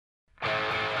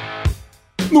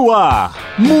No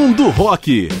ar, Mundo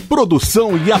Rock.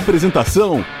 Produção e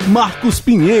apresentação, Marcos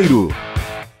Pinheiro.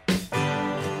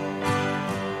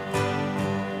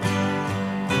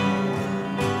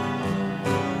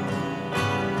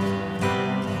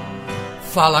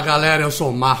 Fala galera, eu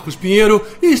sou Marcos Pinheiro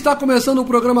e está começando o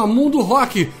programa Mundo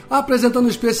Rock, apresentando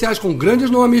especiais com grandes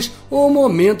nomes ou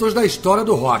momentos da história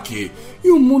do rock. E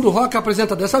o Mundo Rock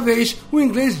apresenta dessa vez o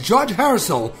inglês George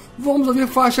Harrison. Vamos ouvir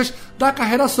faixas da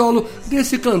carreira solo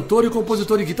desse cantor e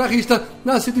compositor e guitarrista,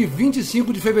 nascido em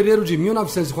 25 de fevereiro de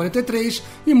 1943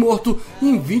 e morto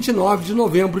em 29 de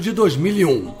novembro de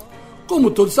 2001. Como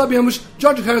todos sabemos,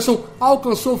 George Harrison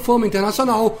alcançou fama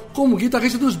internacional como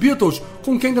guitarrista dos Beatles,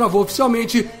 com quem gravou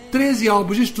oficialmente 13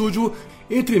 álbuns de estúdio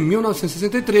entre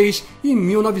 1963 e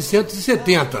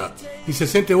 1970. Em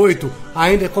 68,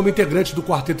 ainda como integrante do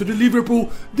quarteto de Liverpool,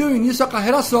 deu início à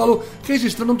carreira solo,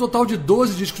 registrando um total de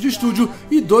 12 discos de estúdio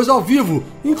e 2 ao vivo,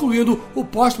 incluindo o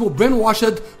póstumo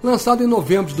Brainwashed, lançado em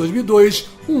novembro de 2002,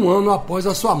 um ano após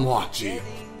a sua morte.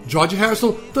 George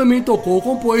Harrison também tocou ou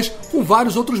compôs com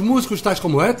vários outros músicos, tais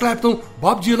como Eric Clapton,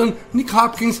 Bob Dylan, Nick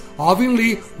Hopkins, Alvin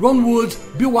Lee, Ron Wood,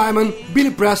 Bill Wyman,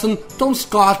 Billy Preston, Tom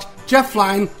Scott, Jeff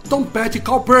Lynne, Tom Petty e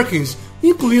Carl Perkins,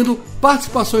 incluindo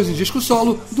participações em disco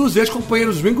solo dos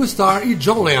ex-companheiros Ringo Starr e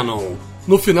John Lennon.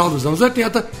 No final dos anos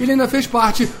 80, ele ainda fez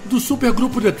parte do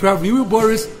supergrupo The Traveling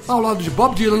Wilburys, ao lado de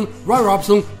Bob Dylan, Roy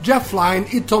Orbison, Jeff Lynne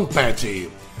e Tom Petty.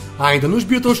 Ainda nos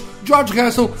Beatles, George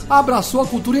Harrison abraçou a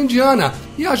cultura indiana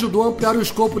e ajudou a ampliar o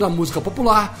escopo da música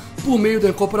popular por meio da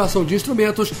incorporação de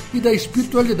instrumentos e da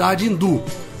espiritualidade hindu.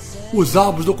 Os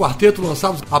álbuns do quarteto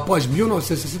lançados após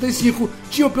 1965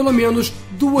 tinham pelo menos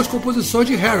 2 composições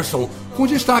de Harrison, com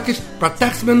destaques para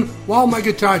Taxman, While My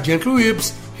Guitar Gently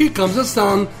Weeps, Here Comes the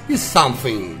Sun e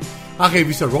Something. A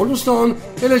revista Rolling Stone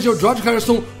elegeu George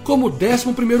Harrison como o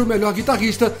 11º melhor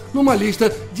guitarrista numa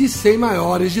lista de 100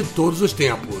 maiores de todos os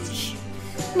tempos.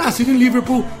 Nascido em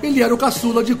Liverpool, ele era o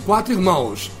caçula de 4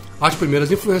 irmãos. As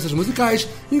primeiras influências musicais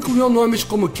incluíam nomes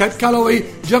como Cab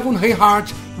Calloway, Django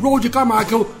Reinhardt, Roy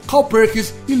Carmichael, Carl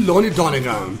Perkins e Lonnie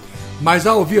Donegan. Mas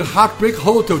ao ouvir Heartbreak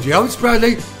Hotel de Elvis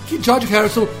Presley, que George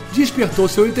Harrison despertou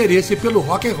seu interesse pelo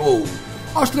rock and roll.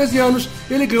 Aos 13 anos,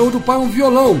 ele ganhou do pai um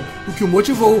violão, o que o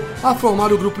motivou a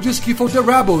formar o grupo de skiffle The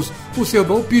Rebels, com seu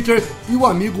irmão Peter e o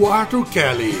amigo Arthur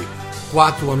Kelly.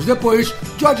 4 anos depois,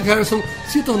 George Harrison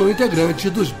se tornou integrante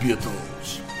dos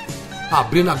Beatles.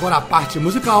 Abrindo agora a parte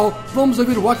musical, vamos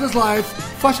ouvir What Is Life,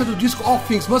 faixa do disco All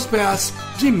Things Must Pass,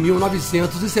 de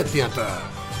 1970.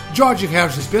 George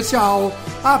Harrison Especial,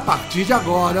 a partir de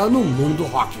agora no Mundo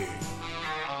Rock.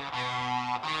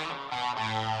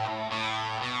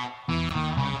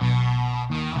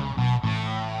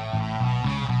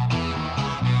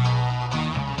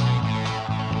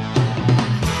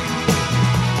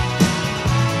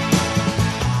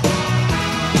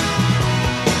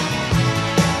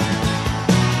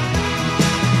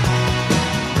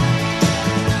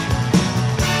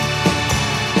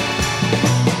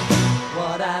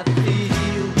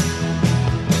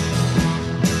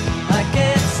 I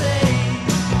can't say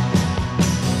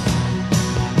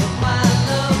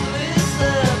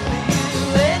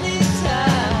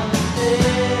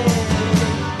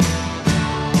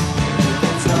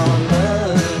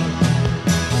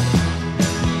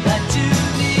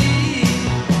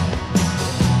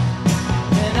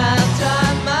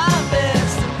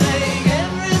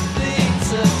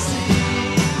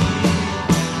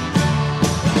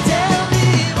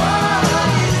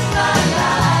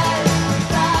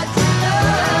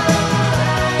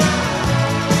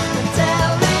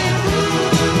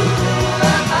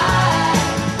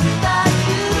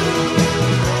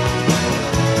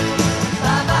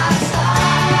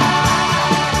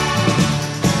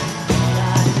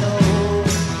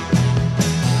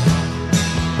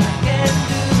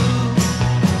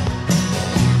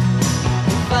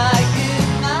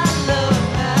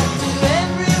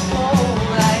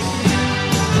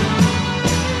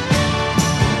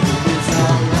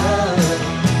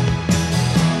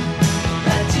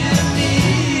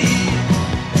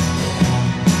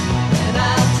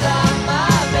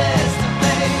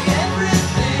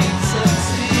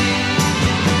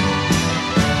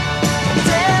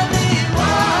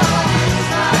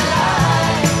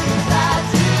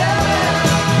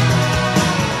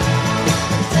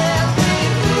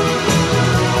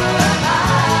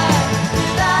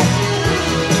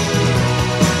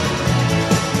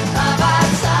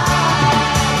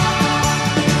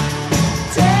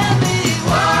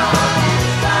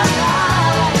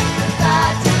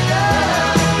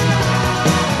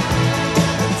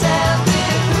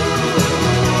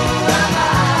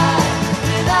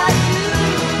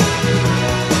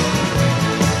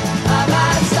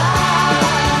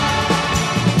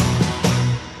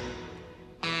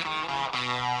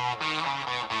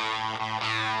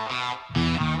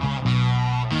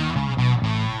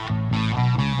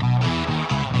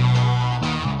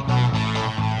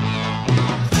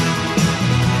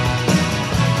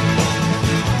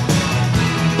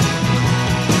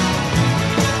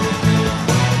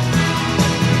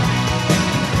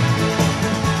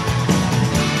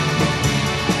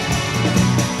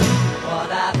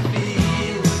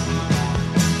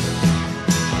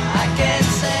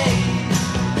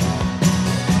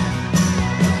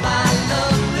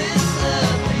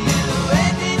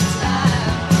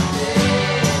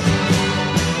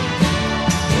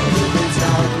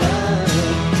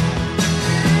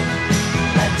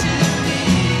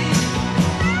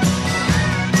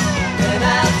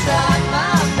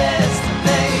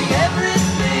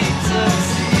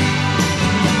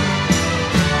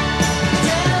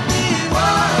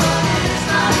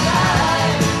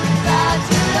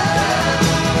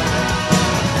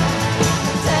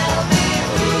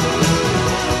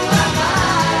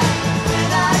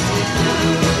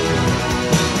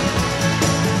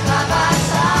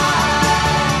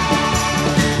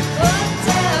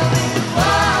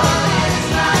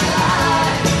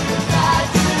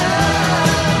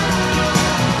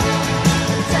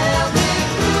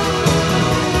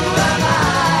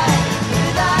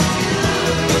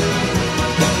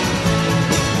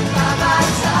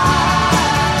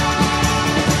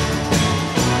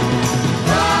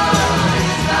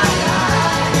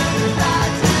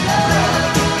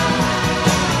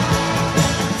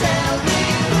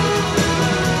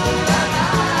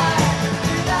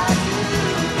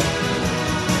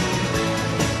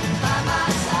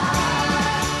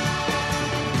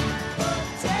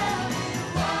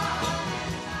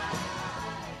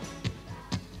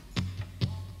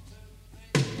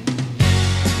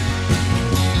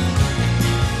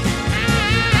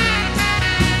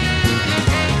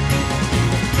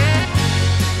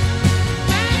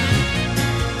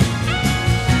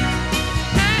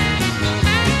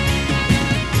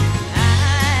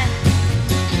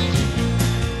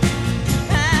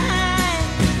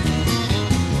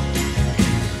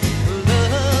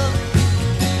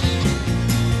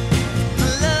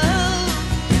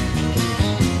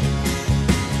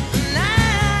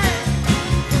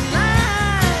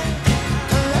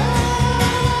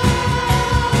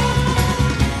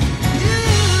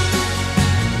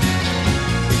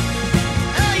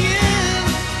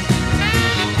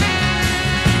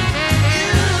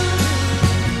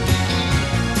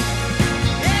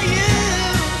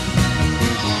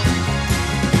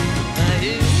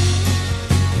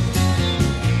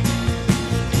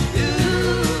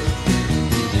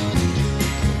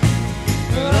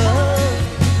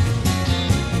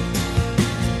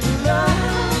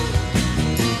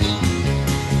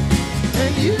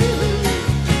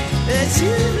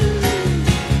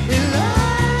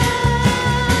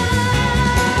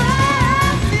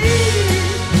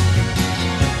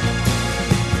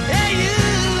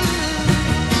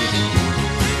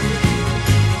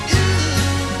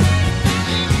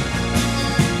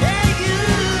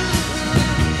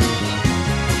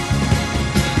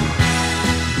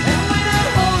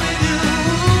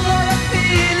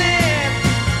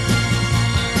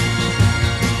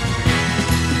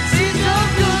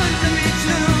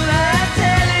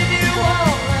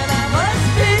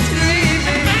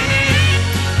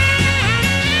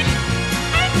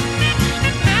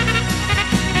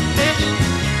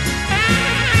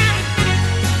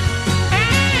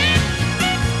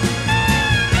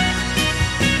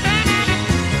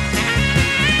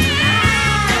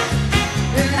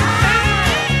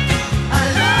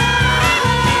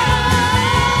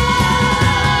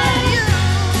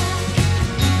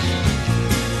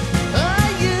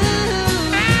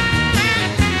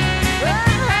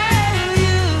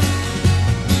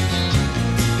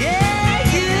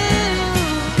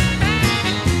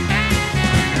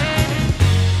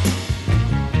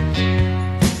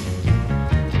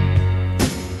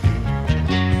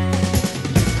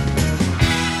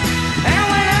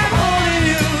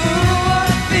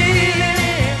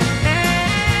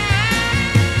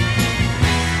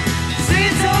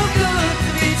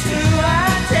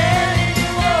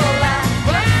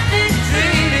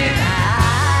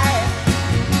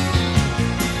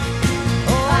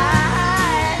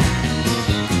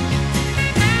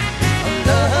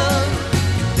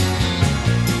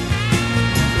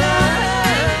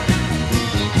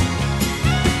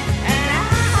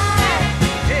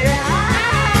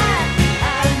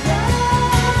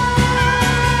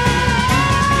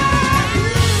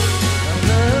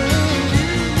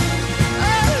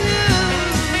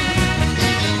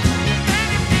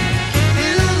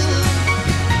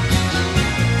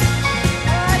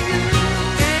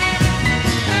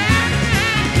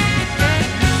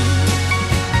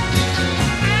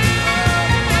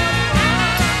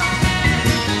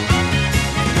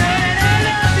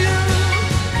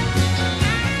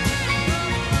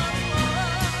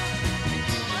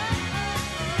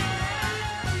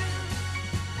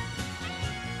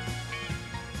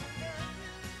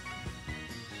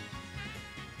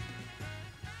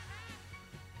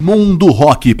Mundo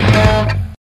Rock.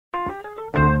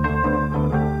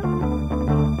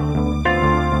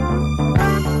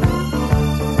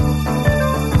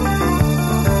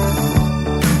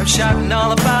 Shouting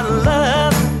all about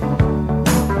love,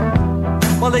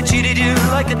 well they cheated you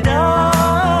like a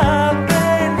dog,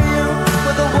 and you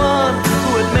were the one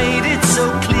who had made it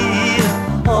so clear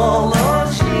all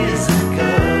those years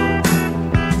ago.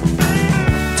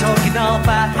 Talking all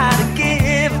about how to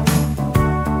give,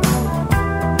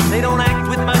 they don't act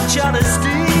with much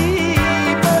honesty,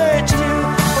 but you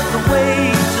put the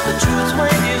way to the truth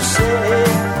when you say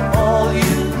all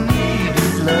you need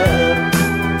is love.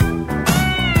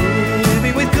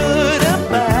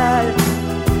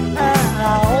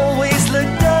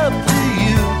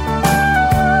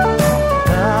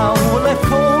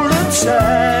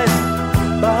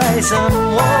 By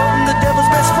someone, the devil's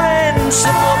best friend,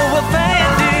 someone who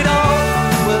offended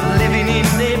all. We're living in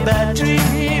a bad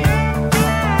dream.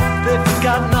 They've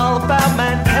forgotten all about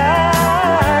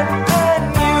mankind,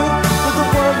 and you were the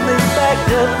one they backed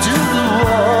up to the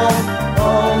wall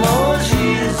all those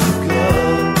years ago.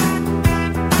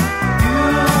 You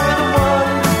were the one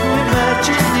who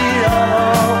imagined it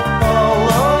all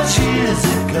those years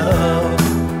ago.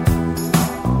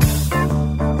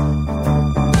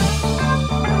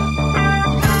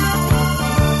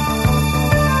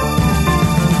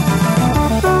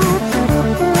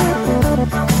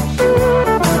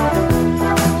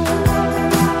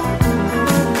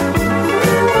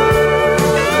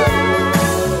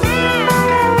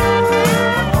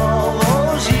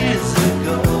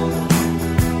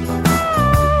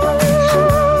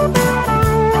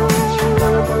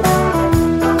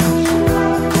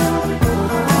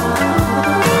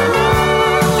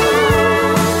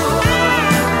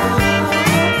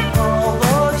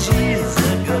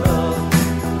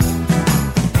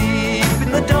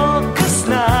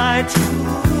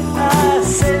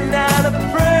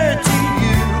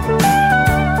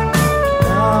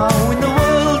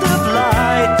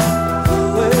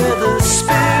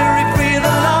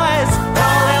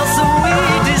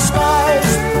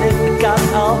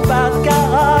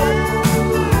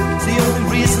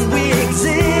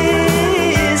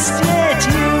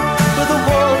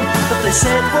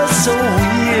 Said was so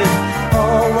weird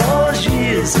all those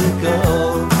years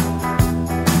ago.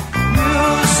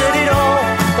 You said it all,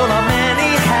 though not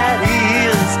many had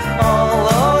ears all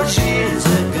those years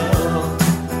ago.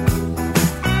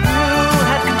 You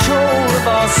had control of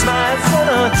our smiles and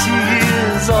our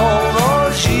tears all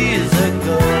those years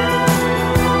ago.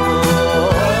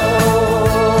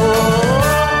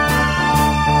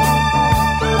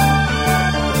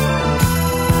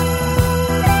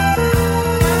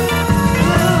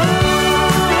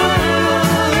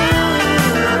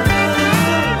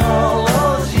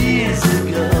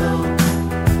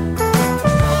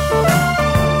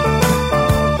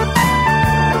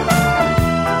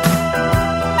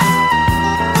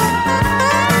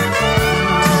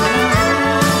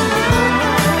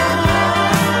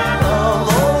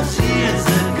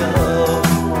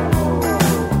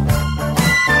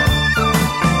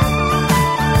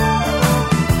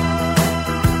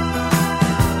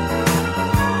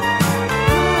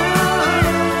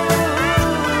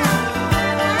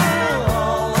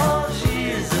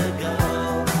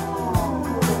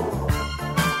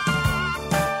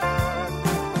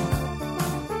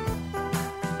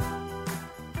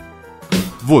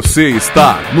 Você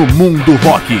está no Mundo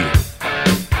Rock.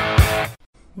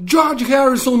 George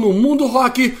Harrison no Mundo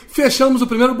Rock. Fechamos o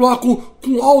primeiro bloco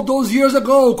com All Those Years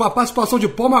Ago, com a participação de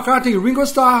Paul McCartney e Ringo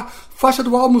Starr, faixa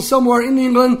do álbum Somewhere in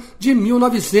England de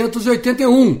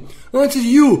 1981. Antes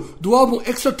You, do álbum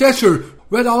Extra Texture,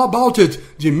 Read All About It,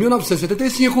 de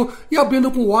 1975, e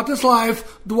abrindo com What Is Life,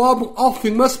 do álbum All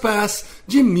Things Must Pass,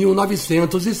 de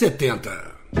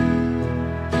 1970.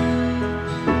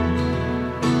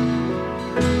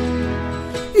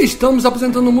 Estamos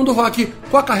apresentando o Mundo Rock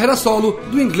com a carreira solo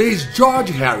do inglês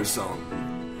George Harrison.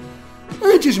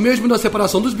 Antes mesmo da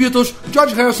separação dos Beatles,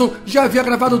 George Harrison já havia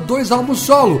gravado 2 álbuns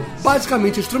solo,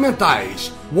 basicamente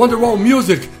instrumentais. Wonderwall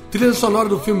Music, trilha sonora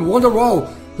do filme Wonderwall,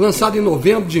 lançado em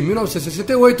novembro de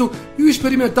 1968, e o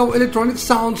experimental Electronic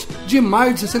Sounds, de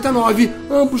maio de 69,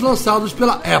 ambos lançados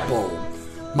pela Apple.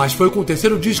 Mas foi com o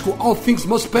terceiro disco All Things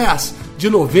Must Pass, de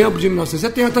novembro de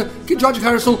 1970, que George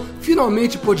Harrison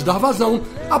finalmente pôde dar vazão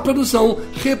à produção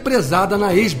represada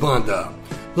na ex-banda.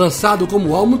 Lançado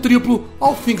como álbum triplo,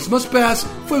 All Things Must Pass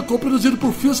foi coproduzido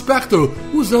por Phil Spector,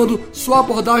 usando sua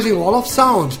abordagem Wall of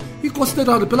Sound e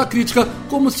considerado pela crítica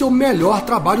como seu melhor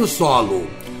trabalho solo.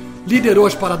 Liderou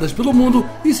as paradas pelo mundo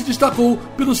e se destacou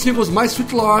pelos singles My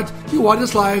Sweet Lord e What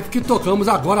Is Life, que tocamos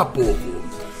agora há pouco.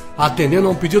 Atendendo a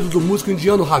um pedido do músico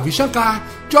indiano Ravi Shankar,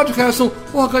 George Harrison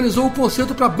organizou o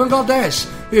concerto para Bangladesh,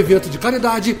 evento de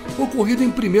caridade ocorrido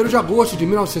em 1º de agosto de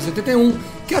 1971,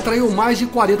 que atraiu mais de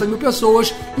 40 mil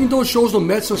pessoas em 2 shows no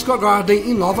Madison Square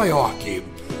Garden, em Nova York.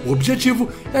 O objetivo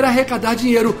era arrecadar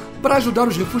dinheiro para ajudar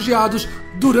os refugiados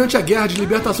durante a Guerra de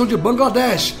Libertação de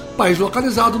Bangladesh, país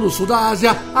localizado no sul da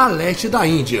Ásia, a leste da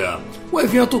Índia. O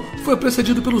evento foi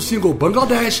precedido pelo single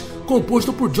Bangladesh,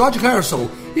 composto por George Harrison,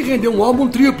 e rendeu um álbum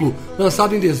triplo,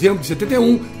 lançado em dezembro de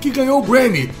 71, que ganhou o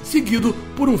Grammy, seguido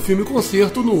por um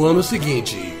filme-concerto no ano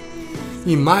seguinte.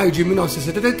 Em maio de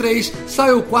 1973,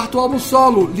 saiu o 4º álbum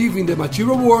solo, Living the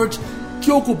Material World,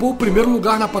 que ocupou o 1º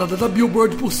lugar na parada da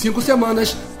Billboard por 5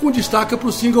 semanas, com destaque para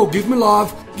o single Give Me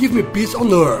Love, Give Me Peace on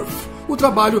Earth. O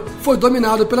trabalho foi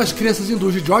dominado pelas crenças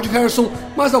hindus de George Harrison,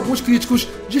 mas alguns críticos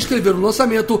descreveram o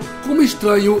lançamento como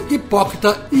estranho,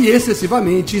 hipócrita e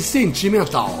excessivamente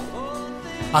sentimental.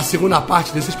 A segunda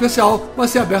parte desse especial vai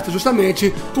ser aberta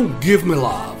justamente com Give Me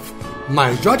Love.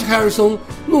 Mais George Harrison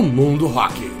no Mundo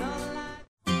Rock.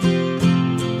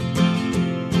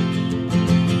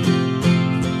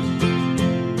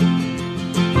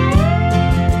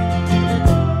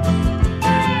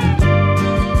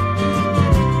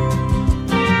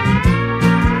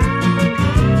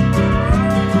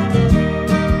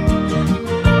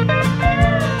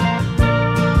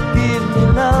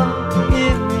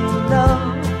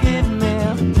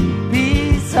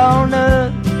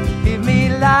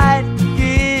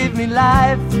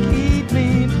 Life, keep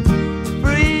me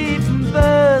free from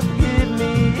birth, give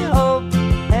me hope,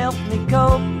 help me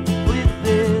cope with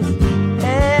this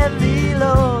heavy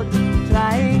load,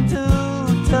 trying to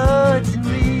touch and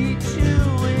reach you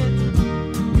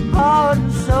with heart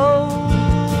and soul.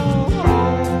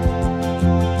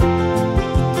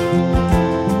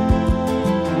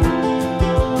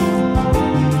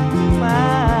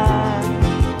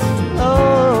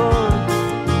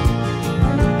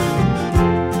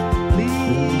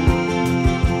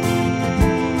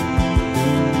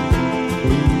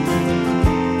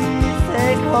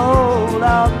 Hold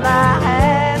of my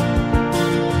hand,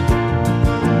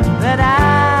 that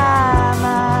I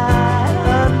might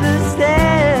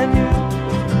understand you.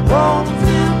 Won't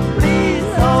you please,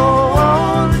 oh,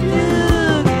 won't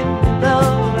you give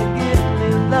me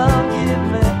love, give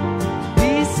me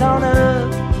peace on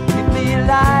earth, give me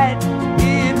light,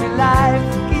 give me life,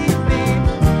 keep me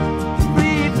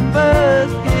free from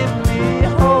birth, give me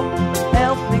hope,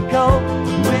 help me cope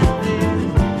with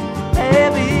this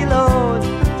heavy load.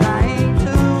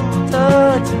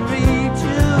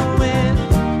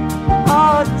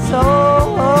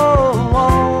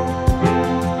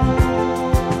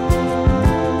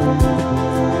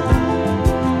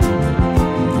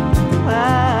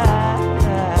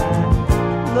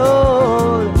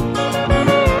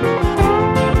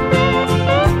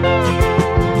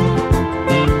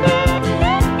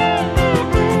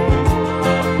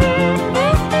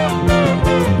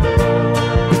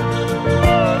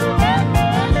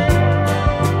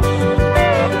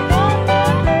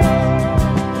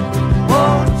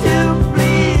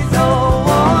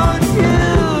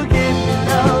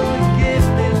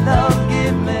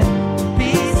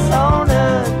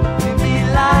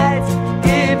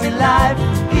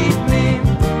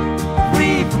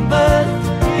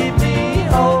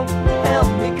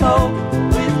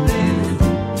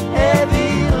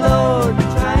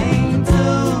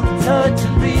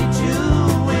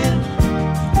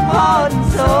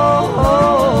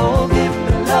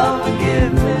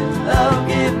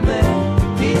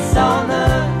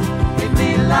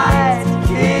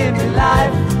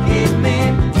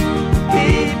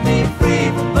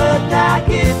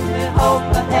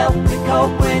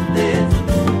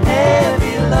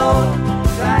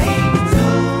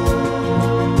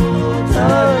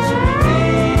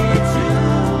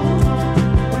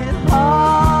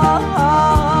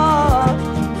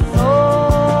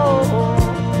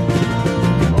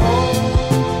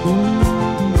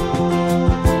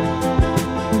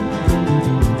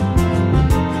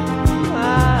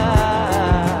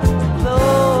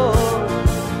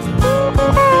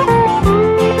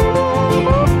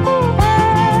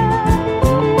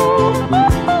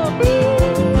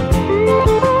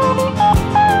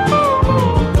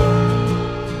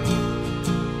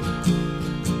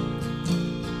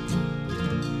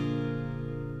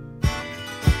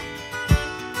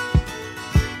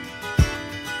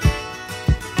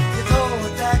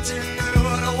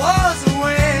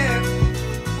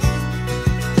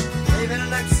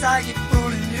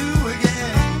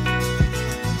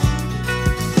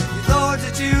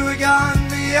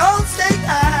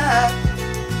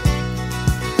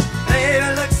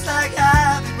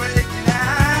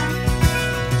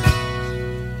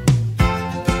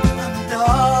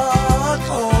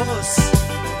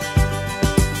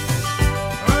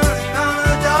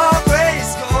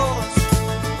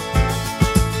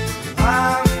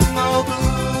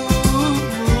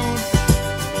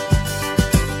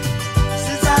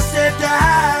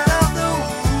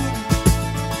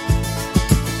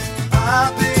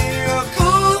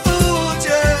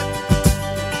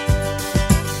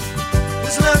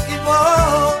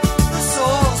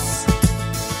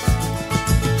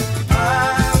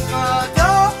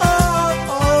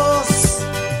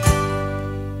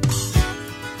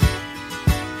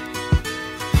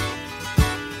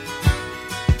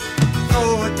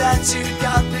 that you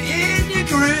got me in your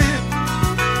grip.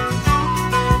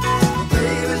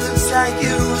 Baby, looks like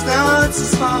you was not so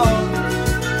small,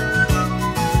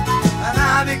 and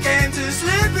I became too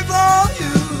sleepy for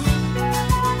you.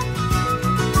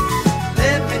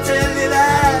 Let me tell you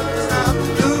that was not the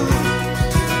blue.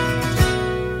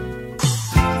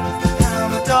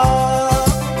 I'm a dog,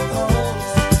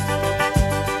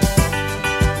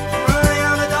 running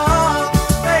on a dog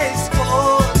race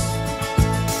course.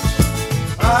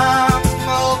 I'm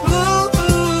all blue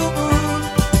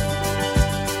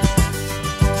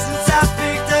since I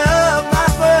picked up my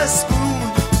first spoon.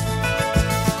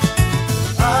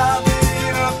 I've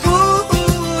been a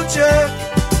cool jerk,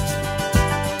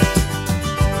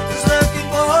 just looking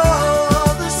for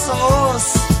the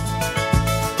source.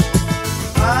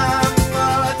 I'm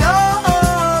a dog.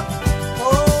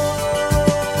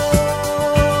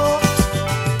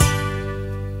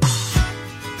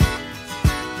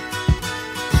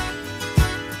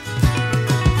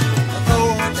 I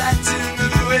thought that you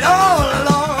knew it all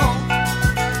along,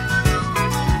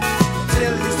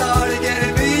 till you started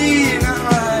getting mean and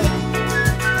right.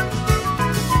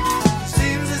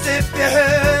 Seems as if you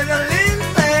heard a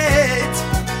little late.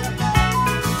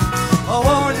 I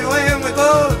warned you when we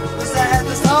both was at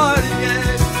the starting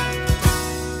gate.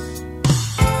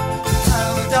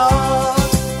 I'm a dog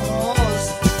horse,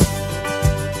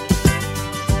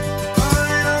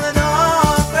 running on a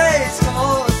dog race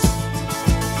course.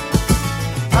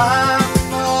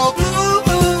 I'm all blue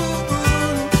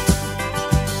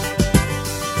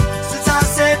since I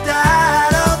stepped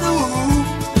out of the womb.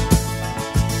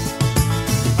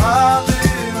 I've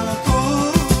been a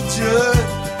cool jerk,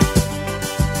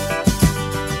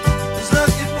 just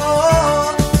looking for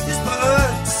his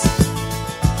perks.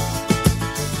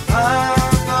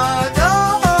 I'm a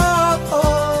dog.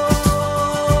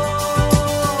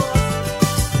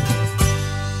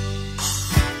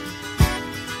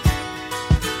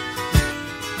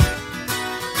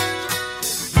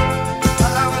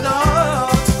 I'm a dog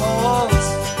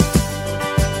horse,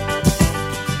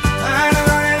 and I'm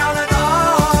running on a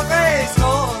dog race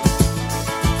course.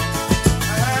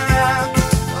 And I'm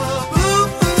a blue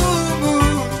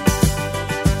moon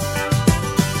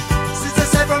since I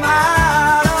stepped from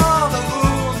out of the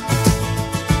womb.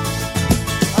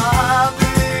 I've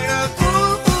been a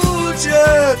cool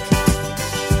jerk,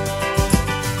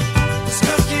 just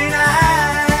looking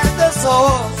at the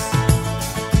source.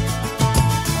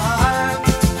 I'm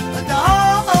a dog.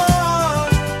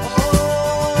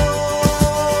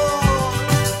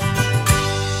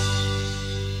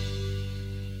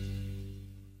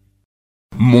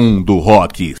 Mundo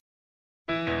Rock.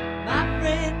 My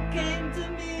friend came to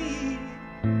me,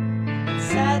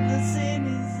 sadness in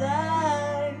his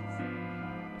eyes,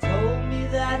 told me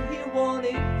that he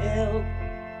wanted help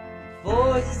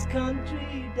before his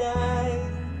country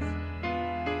dies.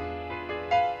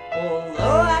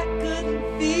 Although I couldn't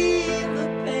feel the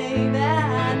pain, I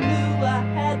knew I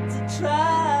had to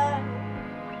try.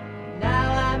 Now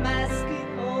I'm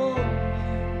asking on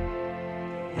you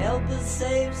to help us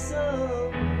save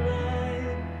some lives.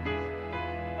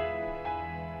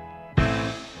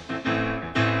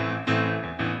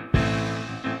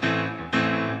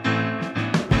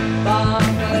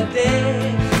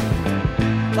 Bangladesh,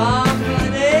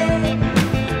 Bangladesh,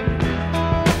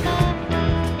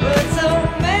 where so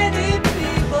many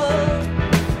people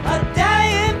are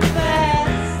dying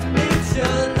fast. It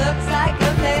sure looks like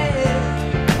a mess.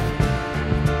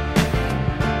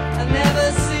 I've never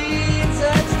seen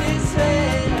such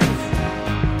distress.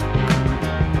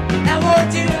 Now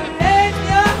won't you lend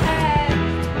your hand,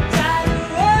 try to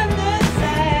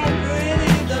understand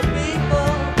really the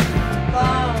people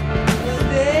from the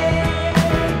day.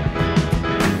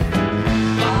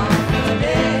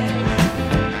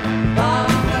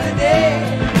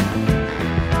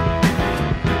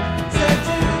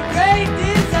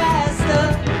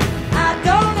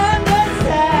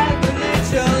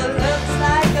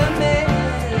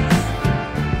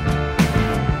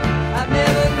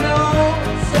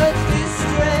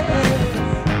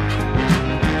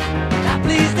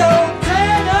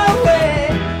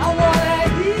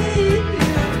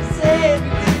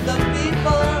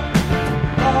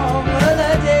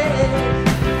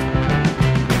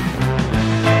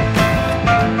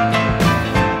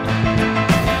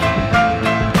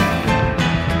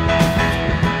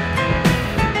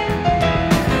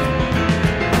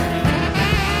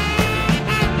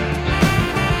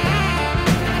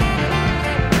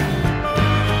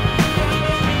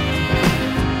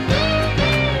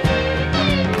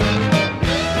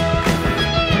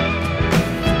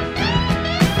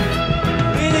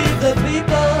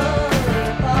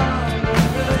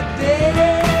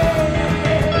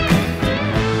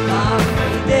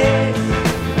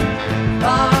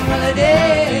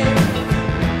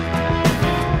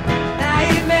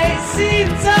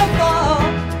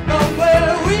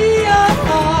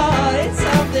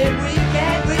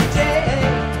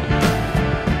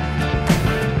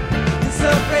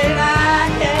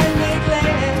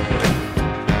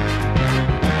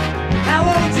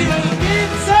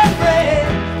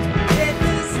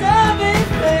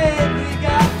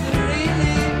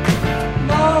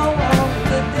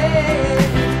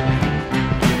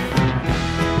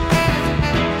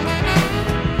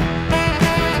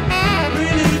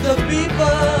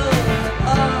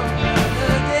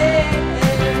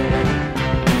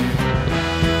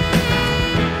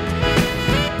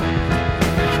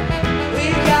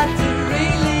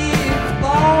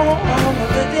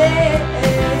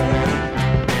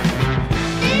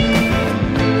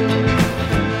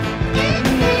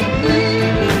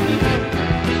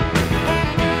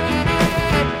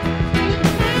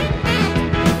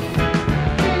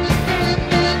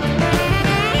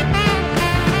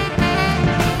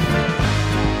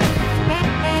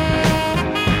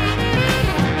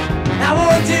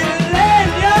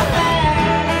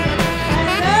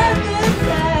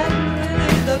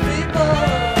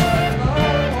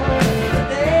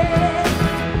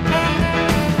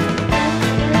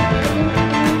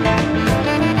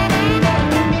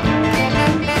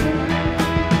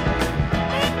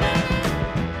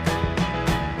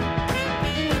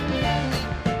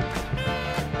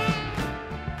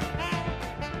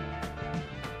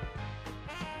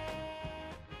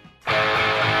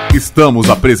 Estamos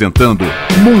apresentando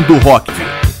Mundo Rock.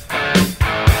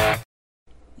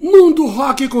 Mundo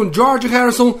Rock com George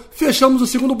Harrison. Fechamos o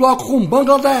segundo bloco com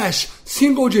Bangladesh,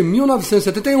 single de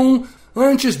 1971.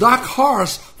 Antes, Dark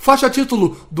Horse, faixa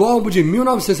título do álbum de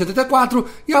 1974.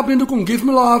 E abrindo com Give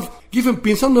Me Love, Give Me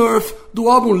Peace on Earth, do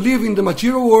álbum Living the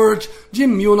Material World, de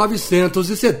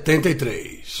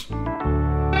 1973.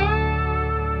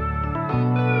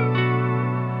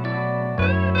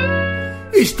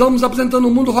 Estamos apresentando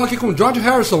o Mundo Rock com George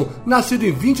Harrison, nascido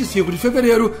em 25 de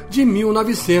fevereiro de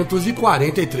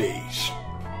 1943.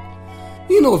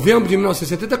 Em novembro de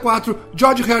 1974,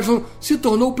 George Harrison se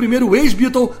tornou o primeiro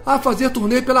ex-Beatle a fazer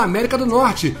turnê pela América do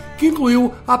Norte, que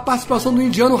incluiu a participação do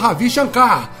indiano Ravi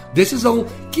Shankar, decisão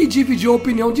que dividiu a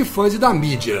opinião de fãs e da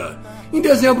mídia. Em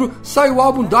dezembro, saiu o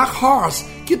álbum Dark Horse,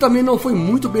 que também não foi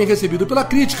muito bem recebido pela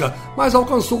crítica, mas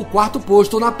alcançou o 4º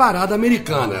posto na parada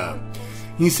americana.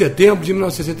 Em setembro de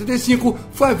 1975,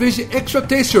 foi a vez de Extra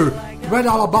Taster, Read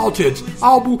All About It,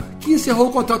 álbum que encerrou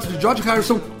o contrato de George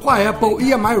Harrison com a Apple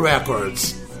e EMI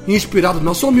Records. Inspirado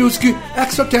na Soul Music,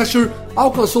 Extra Taster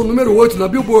alcançou o número 8 na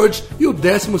Billboard e o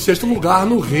 16º lugar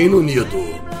no Reino Unido.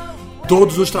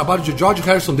 Todos os trabalhos de George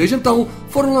Harrison desde então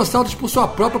foram lançados por sua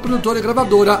própria produtora e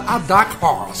gravadora, a Dark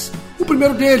Horse. O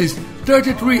primeiro deles,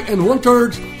 33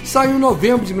 1/3, saiu em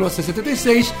novembro de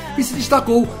 1976 e se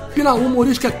destacou pela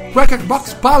humorística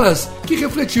Crackbox Palace, que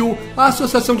refletiu a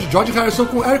associação de George Harrison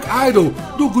com Eric Idle,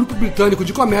 do grupo britânico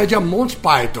de comédia Monty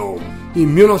Python. Em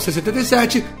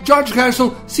 1977, George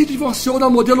Harrison se divorciou da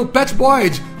modelo Pat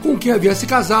Boyd, com quem havia se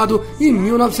casado em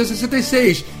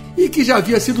 1966, e que já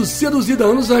havia sido seduzida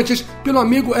anos antes pelo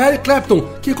amigo Eric Clapton,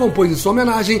 que compôs em sua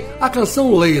homenagem a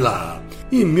canção Layla.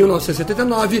 Em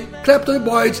 1979, Clapton e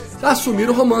Boyd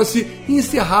assumiram o romance,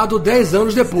 encerrado 10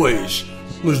 anos depois.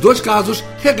 Nos dois casos,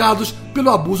 regados pelo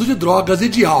abuso de drogas e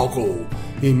de álcool.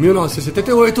 Em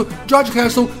 1978, George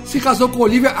Harrison se casou com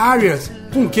Olivia Arias,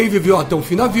 com quem viveu até o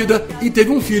fim da vida e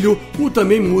teve um filho, o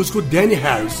também músico Danny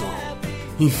Harrison.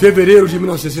 Em fevereiro de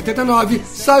 1979,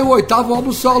 saiu o 8º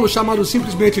álbum solo chamado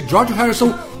simplesmente George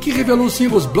Harrison, que revelou os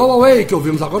singles Blow Away, que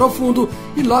ouvimos agora ao fundo,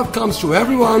 e Love Comes to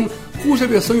Everyone, cuja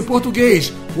versão em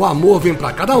português, O Amor Vem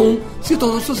Pra Cada Um, se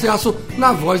tornou sucesso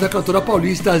na voz da cantora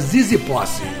paulista Zizi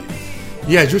Posse.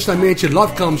 E é justamente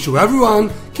Love Comes to Everyone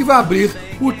que vai abrir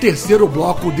o terceiro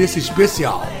bloco desse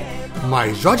especial.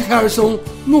 Mais George Harrison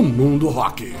no Mundo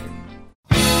Rock.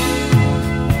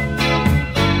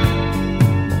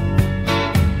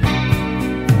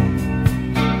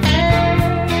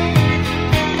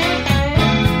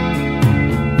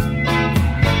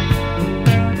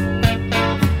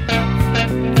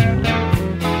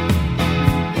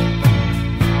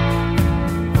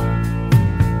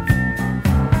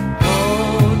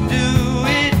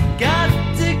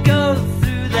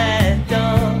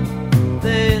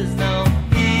 There's no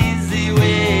easy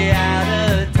way out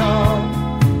of talk.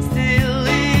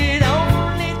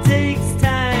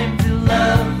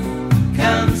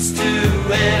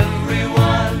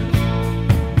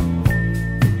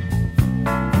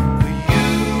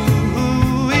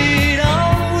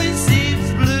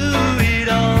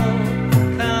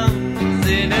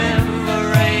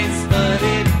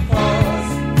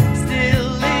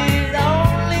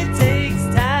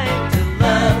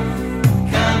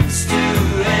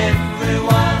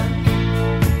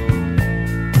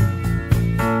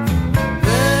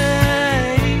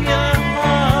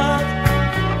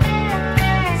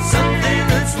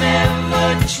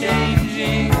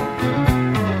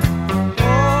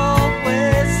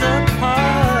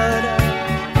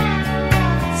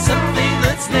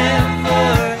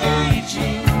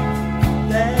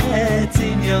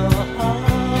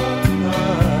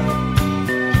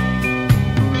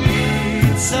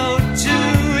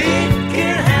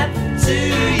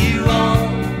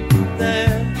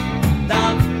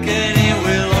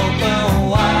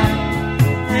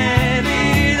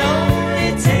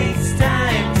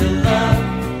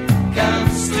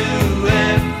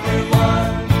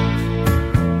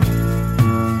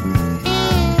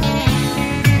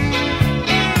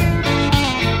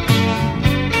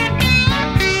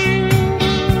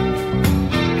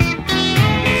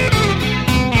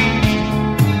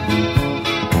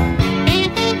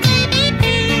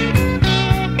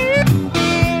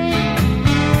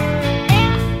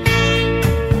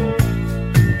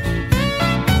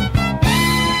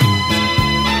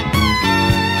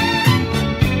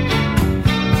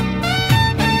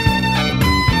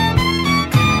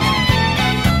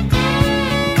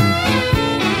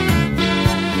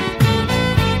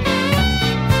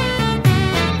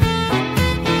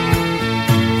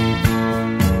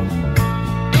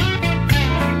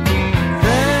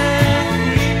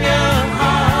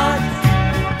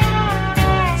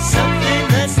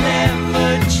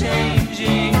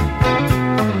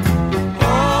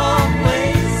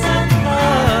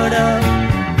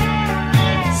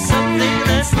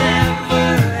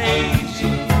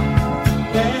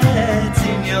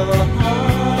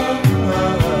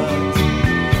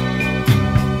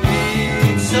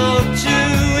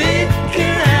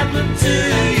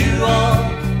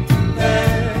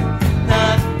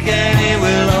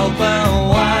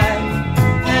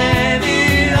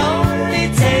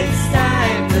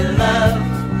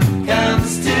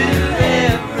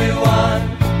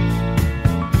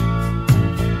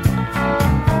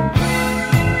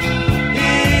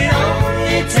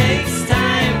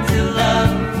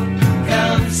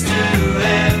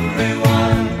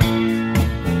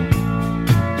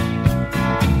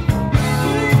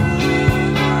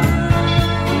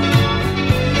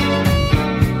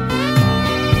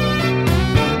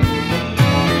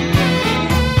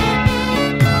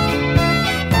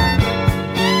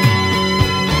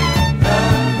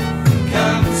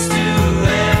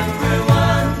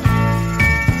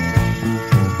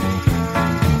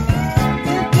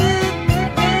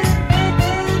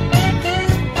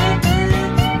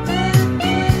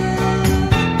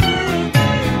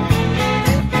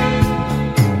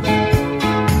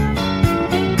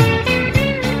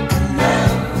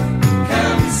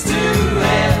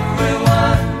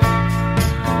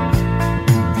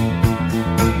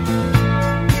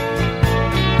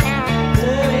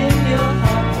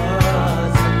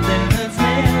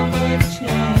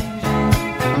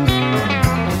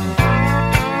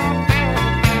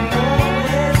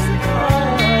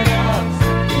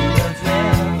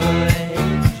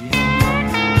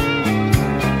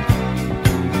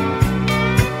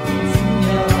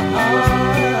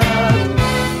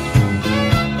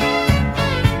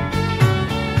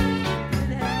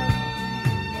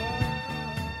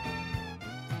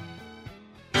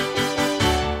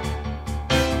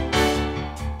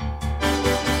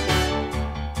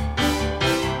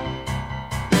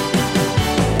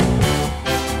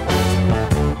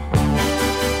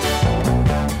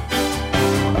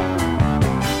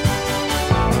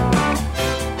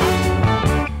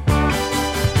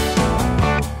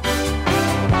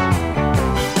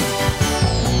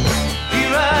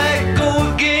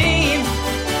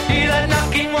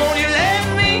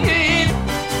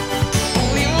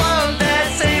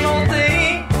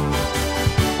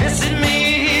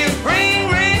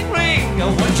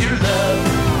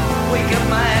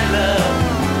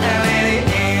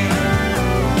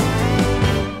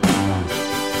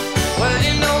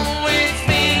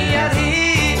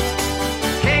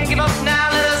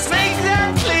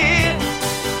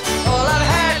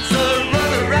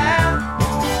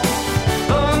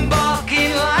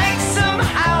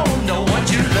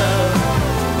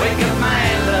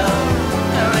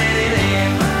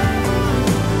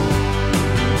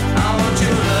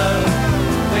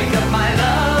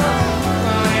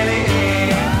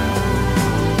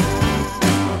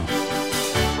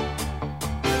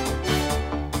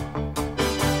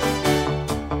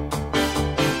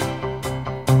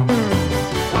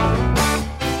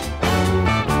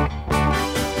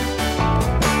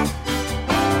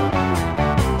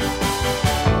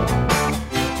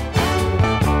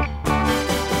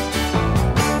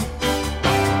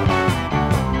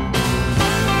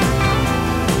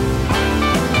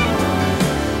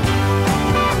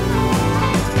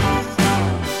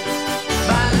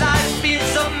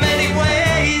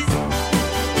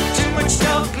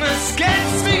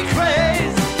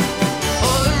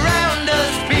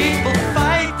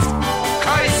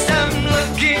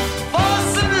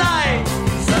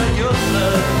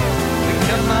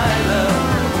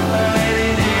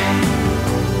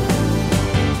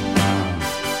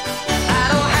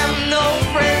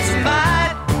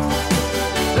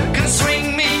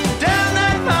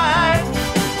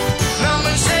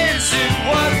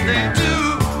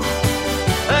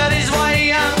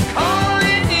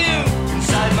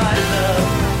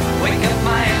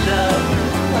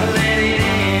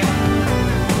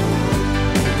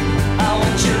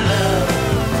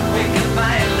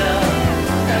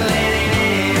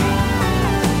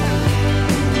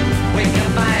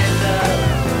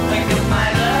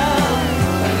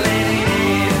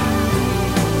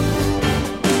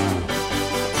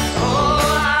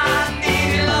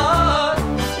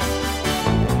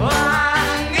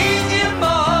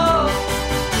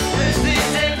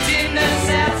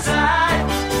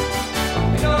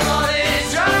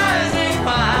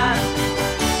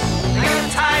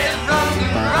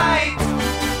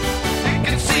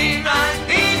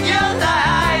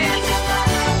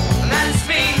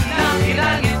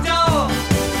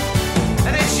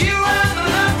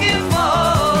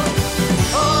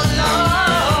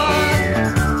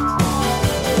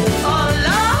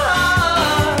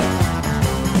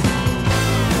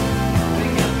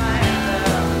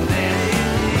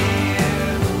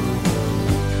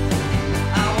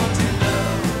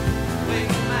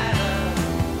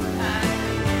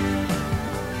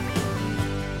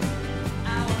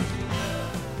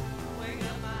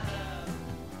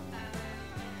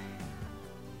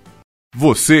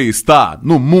 Você está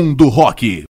no Mundo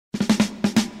Rock.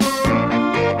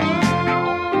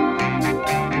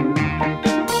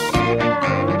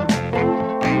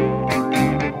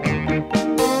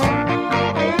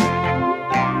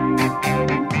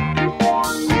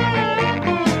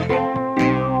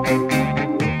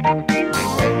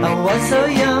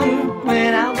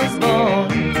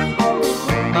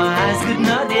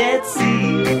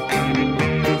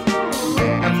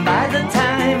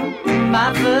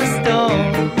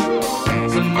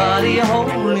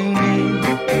 Holding me,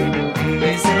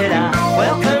 they said, I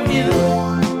welcome you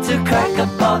to Cracker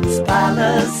Box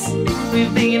Palace.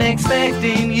 We've been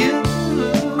expecting you.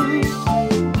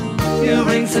 You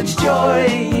bring such joy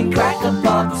in Cracker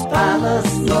Box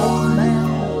Palace. No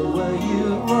matter where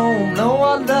you roam, no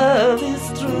one love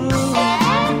is true.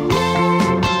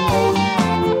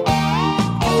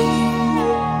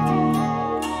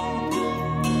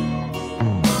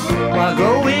 While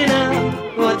growing up,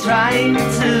 we're trying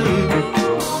to,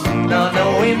 not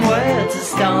knowing where to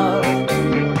start.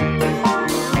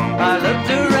 I looked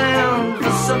around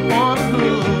for someone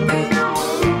who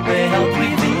may help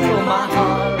reveal my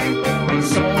heart. And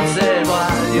someone said,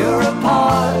 while you're a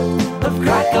part of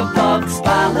Cracker Box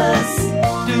Palace,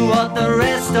 do what the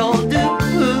rest all do,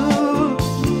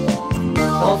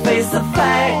 or face the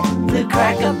fact that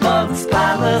Cracker Box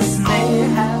Palace may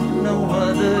have no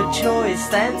other choice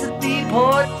than to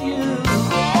deport you.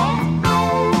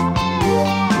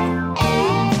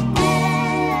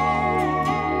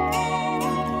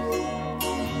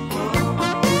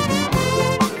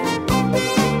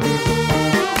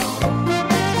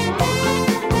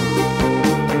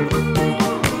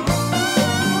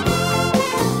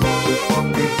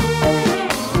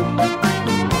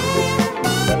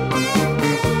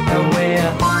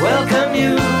 Welcome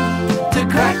you to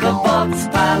Cracker Box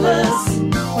Palace.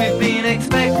 We've been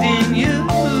expecting you.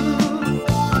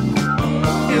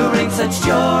 You bring such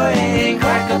joy in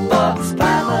Cracker Box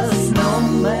Palace. No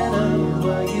matter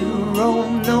where you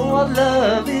roam, no our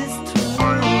love is true.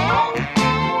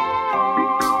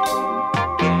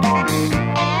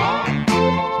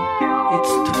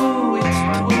 It's true, it's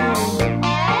true.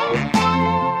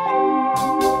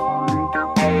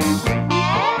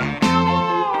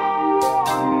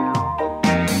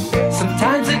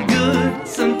 Sometimes they're good,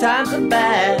 sometimes they're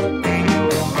bad.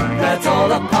 That's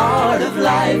all a part of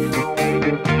life.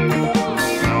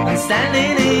 I'm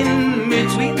standing in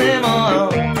between them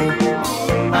all.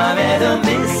 I met a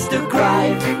Mr.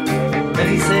 Cripe, and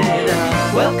he said,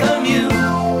 I welcome you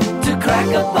to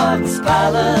Cracker Box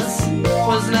Palace.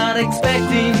 Was not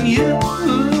expecting you.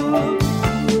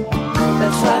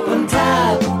 That's right on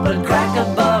top, but Cracker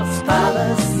Box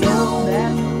Palace. Know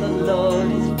that the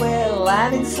Lord is well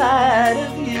and inside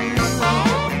of you.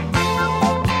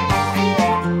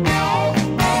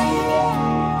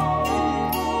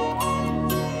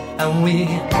 And we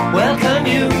welcome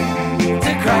you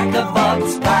to Cracker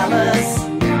Box Palace.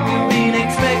 We've been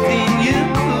expecting you.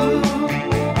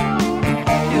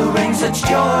 You bring such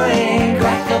joy in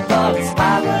Cracker Box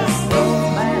Palace. No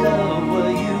matter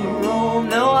where you roam,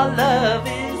 no our love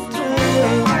is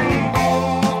true.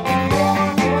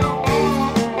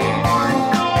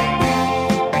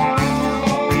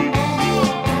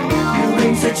 You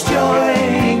bring such joy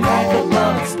in Cracker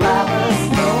Box Palace.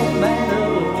 No matter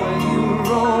where you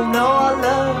roam, no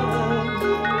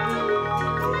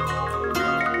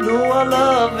our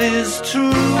love is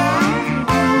true.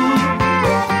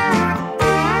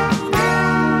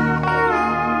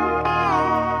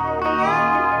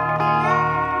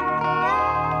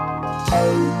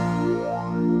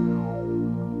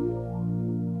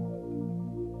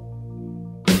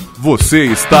 Você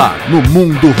está no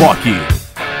Mundo Rock.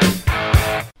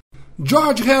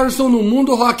 George Harrison no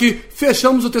Mundo Rock.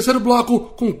 Fechamos o terceiro bloco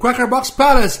com Cracker Box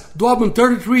Palace, do álbum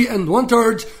 33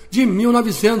 1/3 de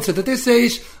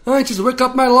 1976. Antes, Wake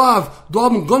Up My Love, do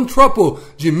álbum Gone Trouble,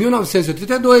 de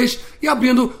 1982. E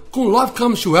abrindo com Love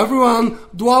Comes to Everyone,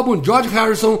 do álbum George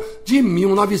Harrison, de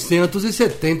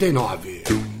 1979.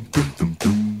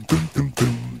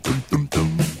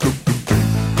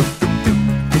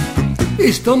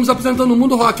 Estamos apresentando o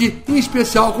Mundo Rock, em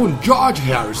especial com George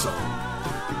Harrison.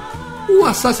 O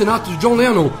assassinato de John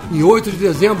Lennon, em 8 de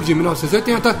dezembro de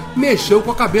 1980, mexeu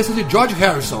com a cabeça de George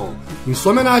Harrison. Em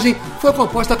sua homenagem, foi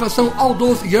composta a canção All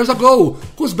Those Years Ago,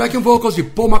 com os backing vocals de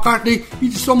Paul McCartney e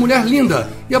de sua mulher Linda,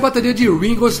 e a bateria de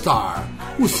Ringo Starr.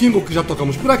 O single, que já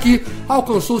tocamos por aqui,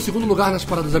 alcançou o segundo lugar nas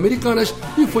paradas americanas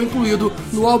e foi incluído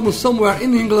no álbum Somewhere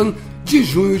in England, de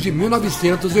junho de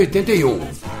 1981.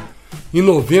 Em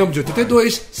novembro de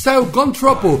 82, saiu Gone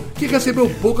Trouble, que recebeu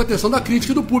pouca atenção da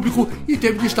crítica e do público e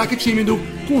teve destaque tímido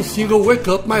com o single Wake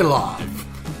Up My Love.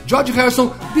 George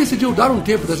Harrison decidiu dar um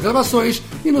tempo das gravações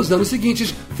e nos anos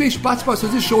seguintes fez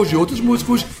participações em shows de outros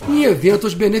músicos e em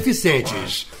eventos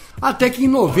beneficentes. Até que em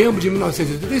novembro de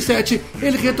 1987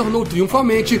 ele retornou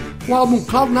triunfalmente com o álbum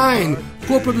Cloud9,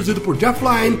 co-produzido por Jeff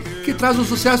Lynne, que traz o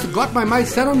sucesso Got My Mind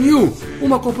Set On You,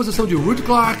 uma composição de Rudy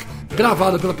Clark,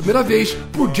 gravada pela primeira vez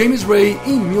por James Ray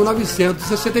em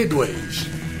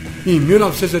 1962. Em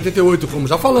 1988, como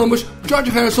já falamos, George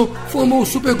Harrison formou o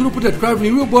supergrupo The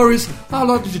Traveling Wilburys ao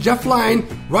lado de Jeff Lynne,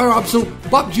 Roy Orbison,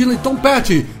 Bob Dylan e Tom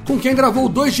Petty, com quem gravou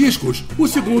 2 discos, o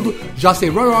segundo já sem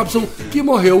Roy Orbison, que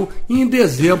morreu em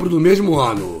dezembro do mesmo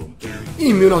ano.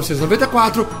 Em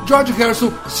 1994, George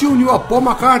Harrison se uniu a Paul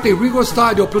McCartney e Ringo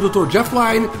Starr e ao produtor Jeff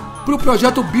Lynne para o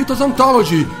projeto Beatles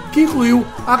Anthology, que incluiu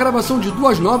a gravação de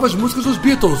 2 novas músicas dos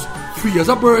Beatles, Free as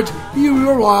a Bird e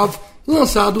Your Love,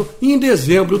 lançado em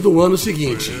dezembro do ano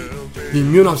seguinte. Em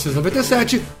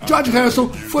 1997, George Harrison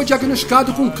foi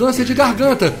diagnosticado com câncer de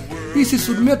garganta e se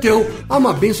submeteu a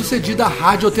uma bem-sucedida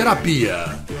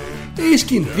radioterapia. Eis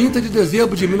que em 30 de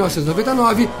dezembro de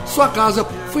 1999, sua casa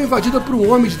foi invadida por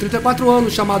um homem de 34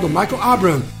 anos chamado Michael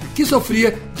Abram, que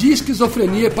sofria de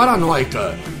esquizofrenia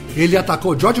paranoica. Ele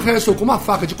atacou George Harrison com uma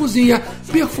faca de cozinha,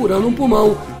 perfurando um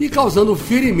pulmão e causando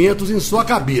ferimentos em sua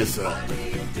cabeça.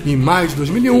 Em maio de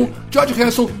 2001, George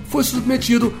Harrison foi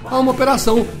submetido a uma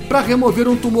operação para remover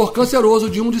um tumor canceroso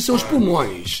de um de seus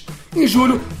pulmões. Em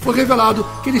julho, foi revelado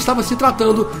que ele estava se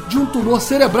tratando de um tumor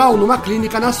cerebral numa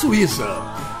clínica na Suíça.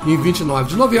 Em 29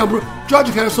 de novembro,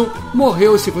 George Harrison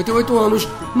morreu aos 58 anos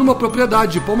numa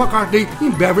propriedade de Paul McCartney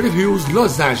em Beverly Hills,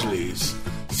 Los Angeles.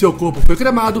 Seu corpo foi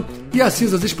cremado e as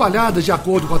cinzas espalhadas de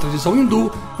acordo com a tradição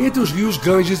hindu entre os rios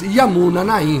Ganges e Yamuna,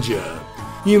 na Índia.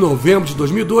 Em novembro de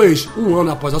 2002, um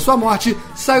ano após a sua morte,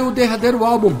 saiu o derradeiro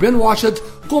álbum Brainwashed,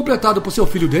 completado por seu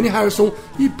filho Danny Harrison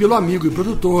e pelo amigo e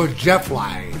produtor Jeff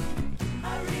Lynne.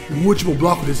 O último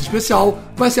bloco desse especial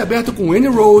vai ser aberto com Any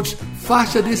Road,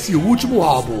 faixa desse último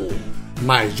álbum.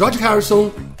 Mais George Harrison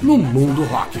no Mundo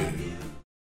Rock.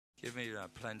 Give me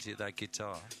plenty of that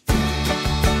guitar.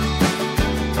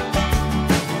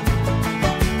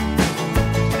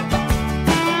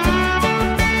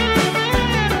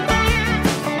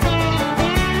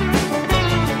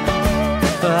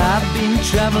 I've been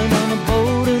traveling on a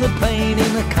boat, in a plane,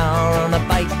 in a car, on a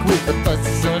bike, with a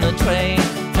bus, on a train.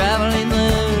 Traveling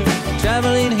there,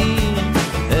 traveling here,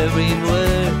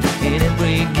 everywhere, in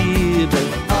every gear. But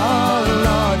oh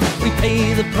Lord, we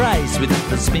pay the price with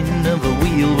the spin of a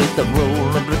wheel, with the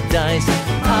roll of the dice.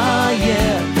 Ah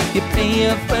yeah, you pay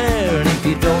your fare, and if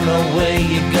you don't know where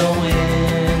you're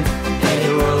going,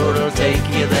 any road will take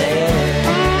you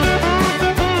there.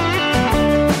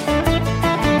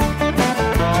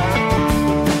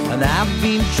 I've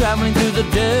been traveling through the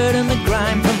dirt and the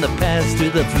grime, from the past to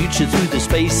the future, through the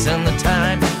space and the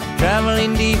time.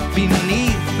 Traveling deep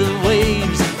beneath the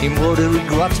waves, in watery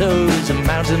grottos and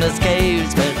mountainous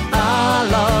caves. But ah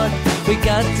Lord, we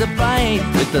got to fight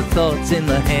with the thoughts in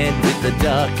the head, with the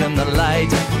dark and the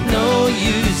light. No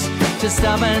use to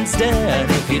stop and stare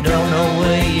if you don't know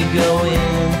where you're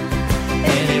going.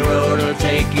 Any road will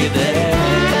take you there.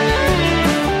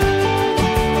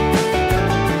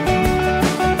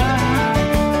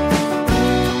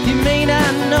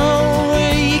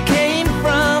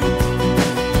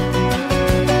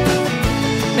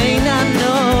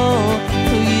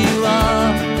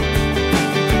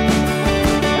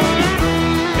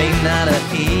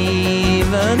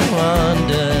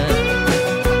 Wonder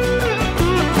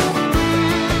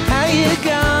how you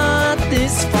got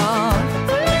this far.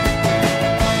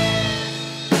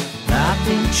 I've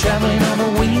been traveling on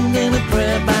a wing and a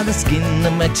prayer, by the skin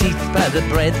of my teeth, by the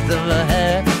breadth of her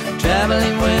hair.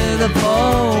 Traveling where the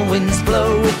fall winds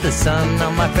blow, with the sun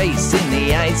on my face, in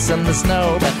the ice and the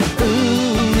snow. But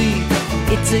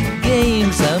ooh, it's a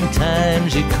game.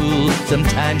 Sometimes you're cool,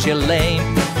 sometimes you're lame.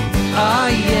 Oh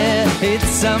yeah, it's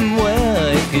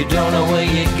somewhere if you don't know where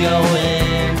you're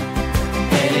going.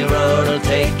 Any road will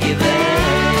take you there.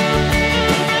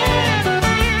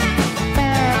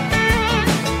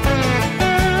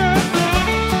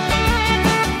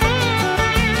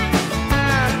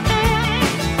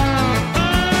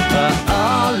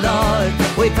 Oh Lord,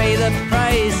 we pay the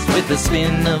price with the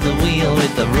spin of the wheel,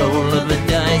 with the roll of the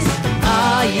dice.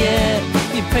 Ah yeah,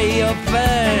 you pay your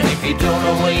fare if you don't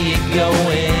know where you're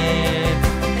going.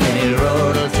 Any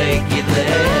road will take you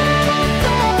there.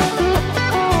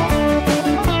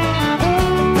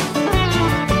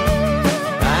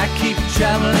 I keep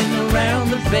traveling around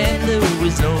the bend. There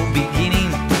is no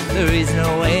beginning, there is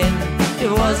no end.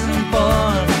 It wasn't for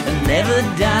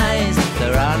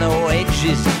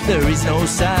is, there is no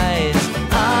size.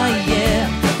 Ah yeah,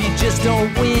 you just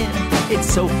don't win.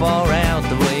 It's so far out,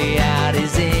 the way out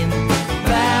is in.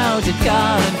 Bow to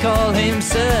God and call him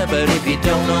sir, but if you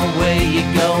don't know where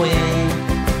you're going,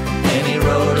 any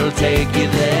road will take you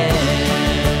there.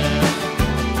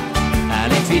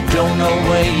 And if you don't know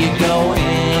where you're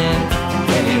going,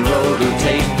 any road will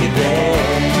take you there.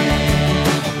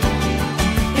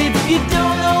 If you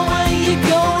don't know where you're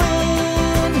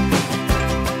going,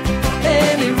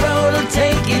 any road will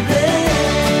take you there.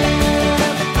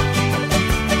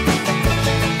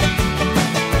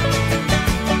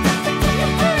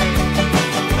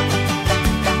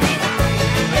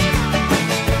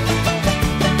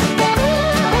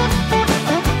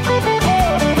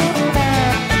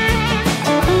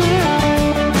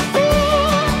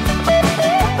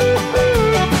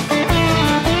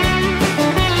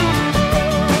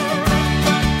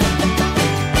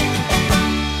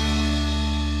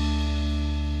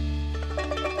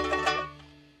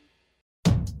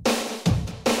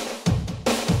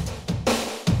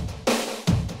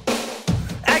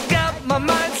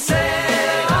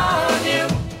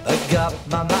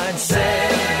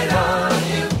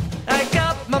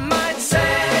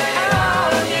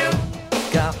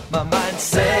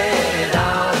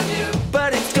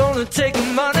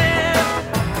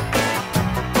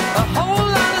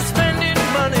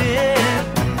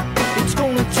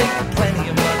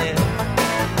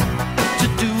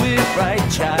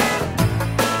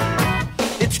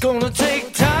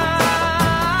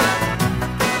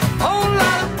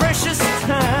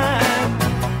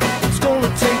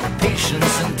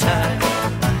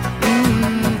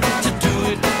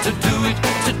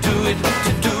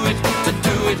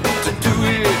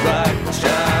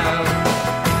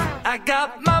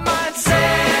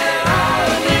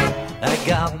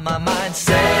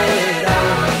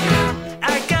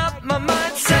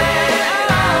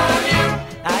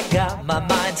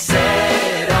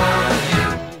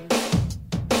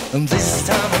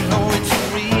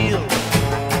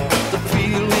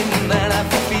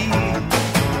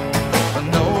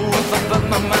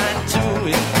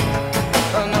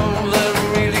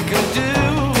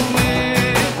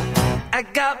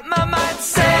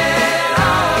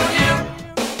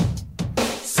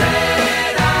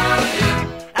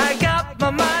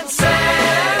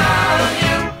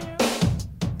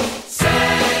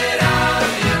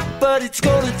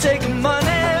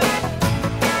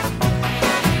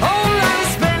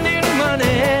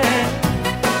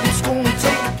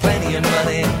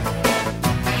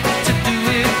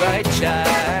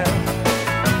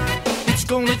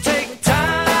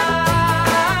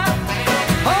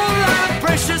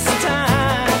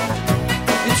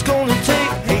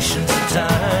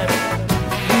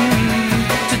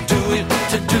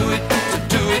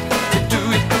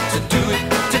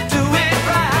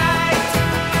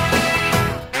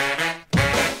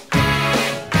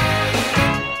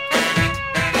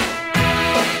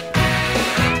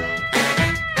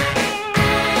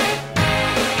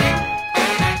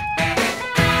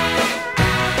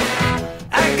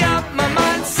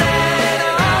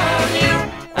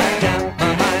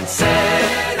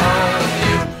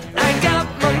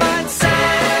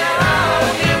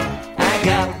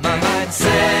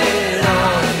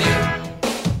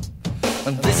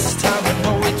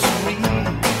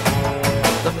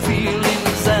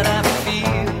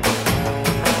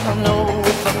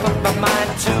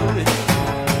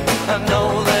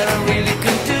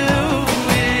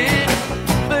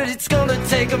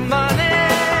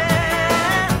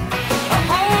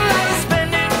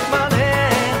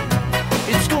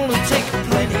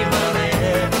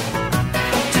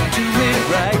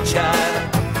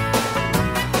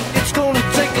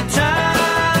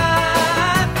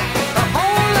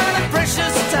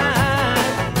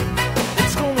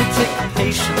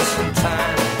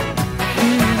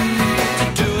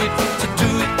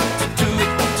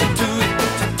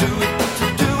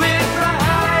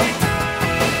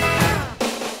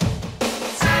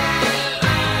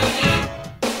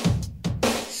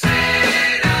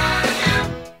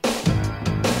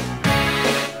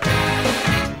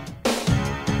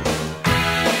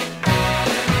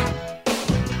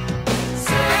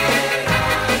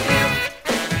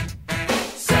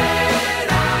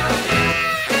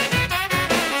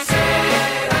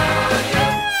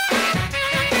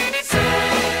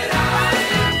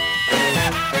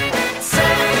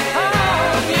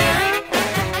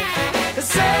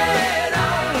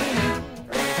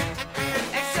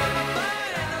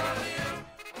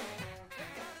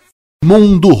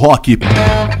 Mundo Rock.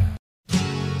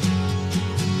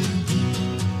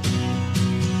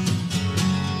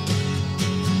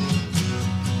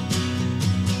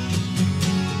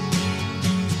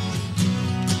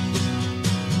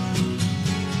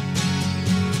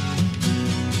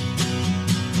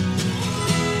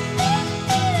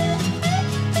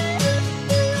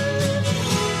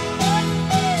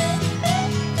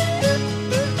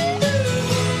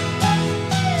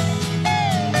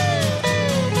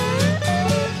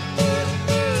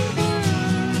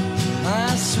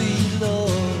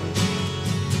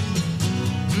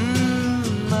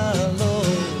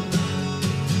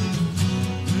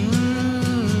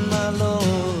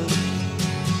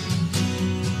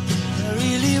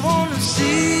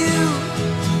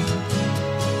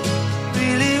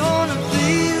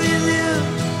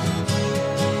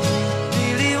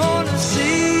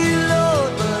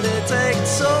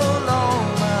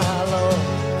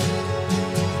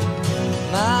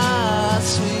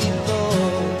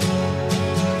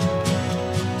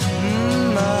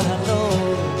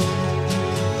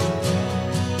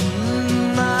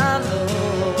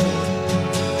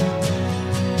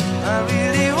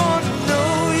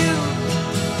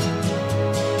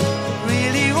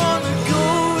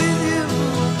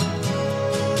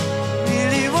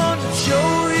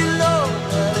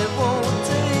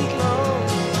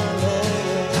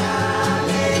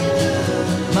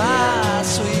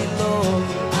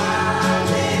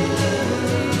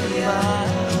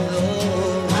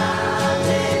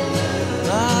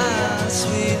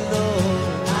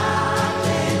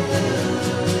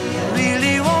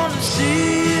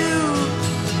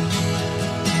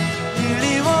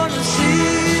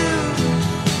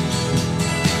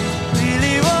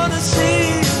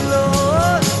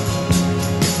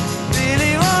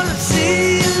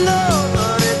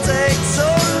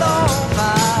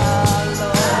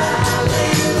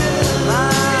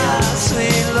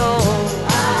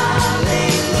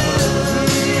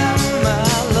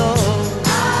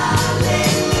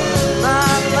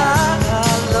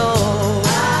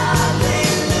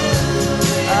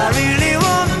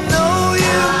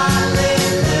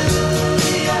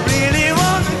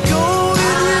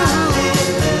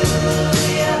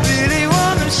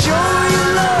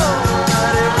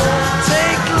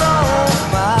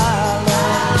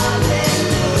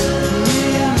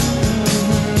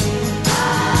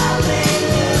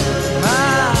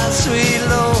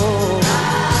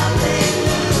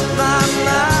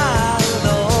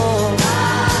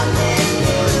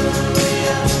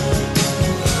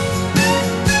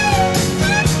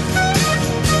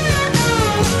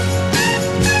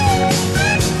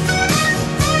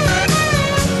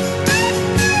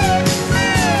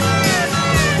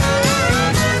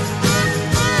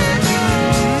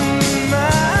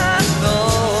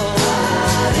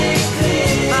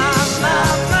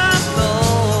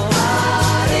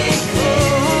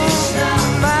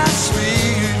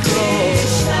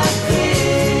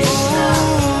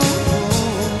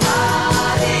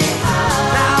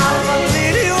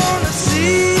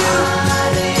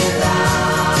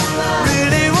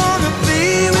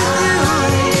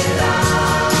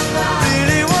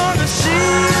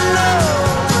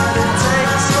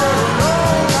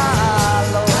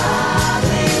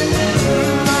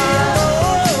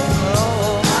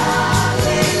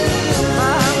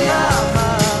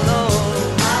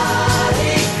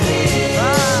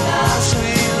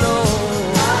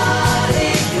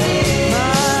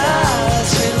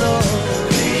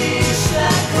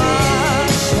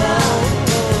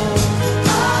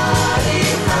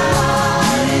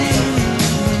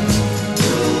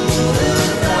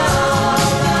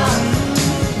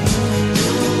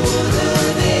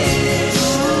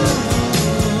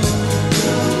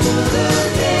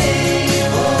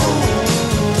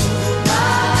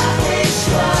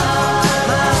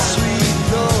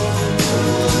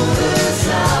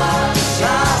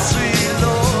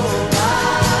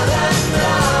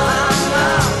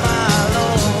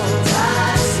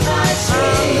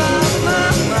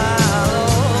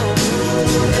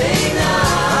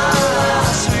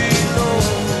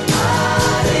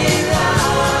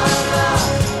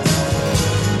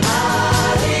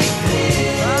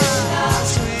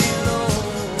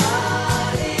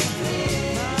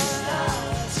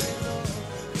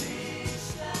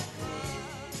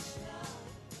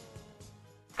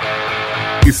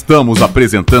 Estamos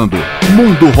apresentando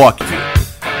Mundo Rock.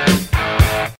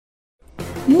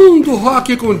 Mundo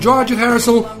Rock com George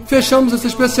Harrison. Fechamos esse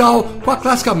especial com a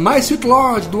clássica My Sweet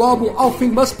Lord do álbum All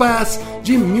Things Must Pass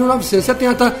de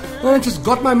 1970. Antes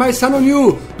Got My Mind Set On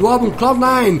You do álbum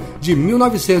Cloud9 de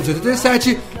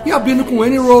 1987 e abrindo com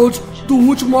Any Road do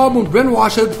último álbum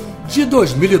Brainwashed de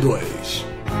 2002.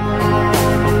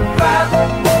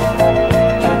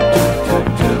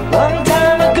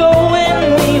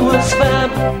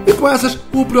 E com essas,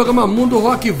 o programa Mundo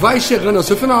Rock vai chegando ao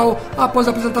seu final, após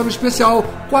apresentar um especial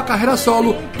com a carreira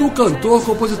solo do cantor,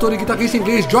 compositor e guitarrista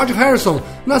inglês George Harrison,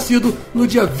 nascido no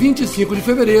dia 25 de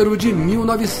fevereiro de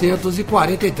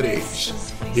 1943.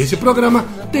 Esse programa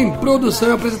tem produção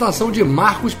e apresentação de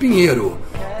Marcos Pinheiro.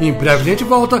 Em breve a gente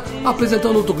volta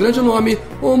apresentando outro grande nome,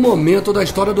 o momento da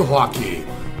história do rock.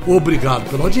 Obrigado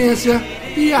pela audiência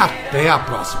e até a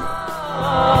próxima.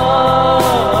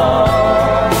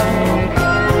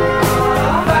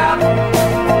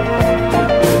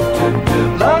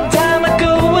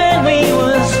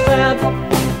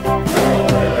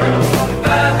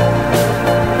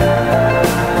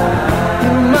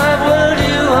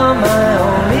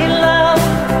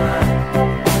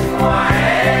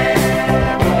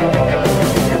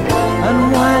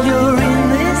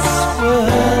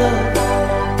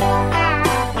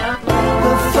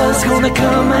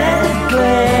 Come and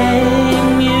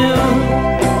claim you,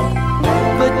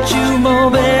 but you know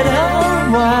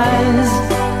better wise.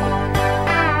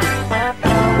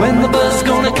 When the bus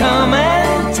gonna come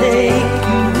and take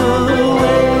you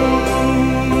away,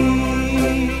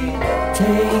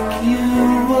 take you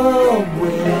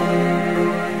away.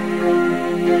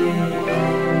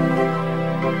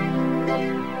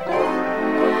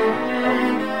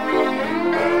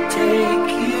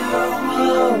 Take you away.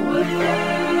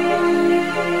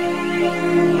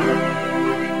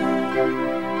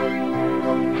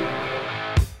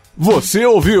 Você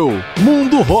ouviu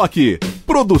Mundo Rock.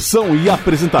 Produção e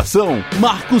apresentação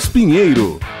Marcos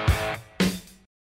Pinheiro.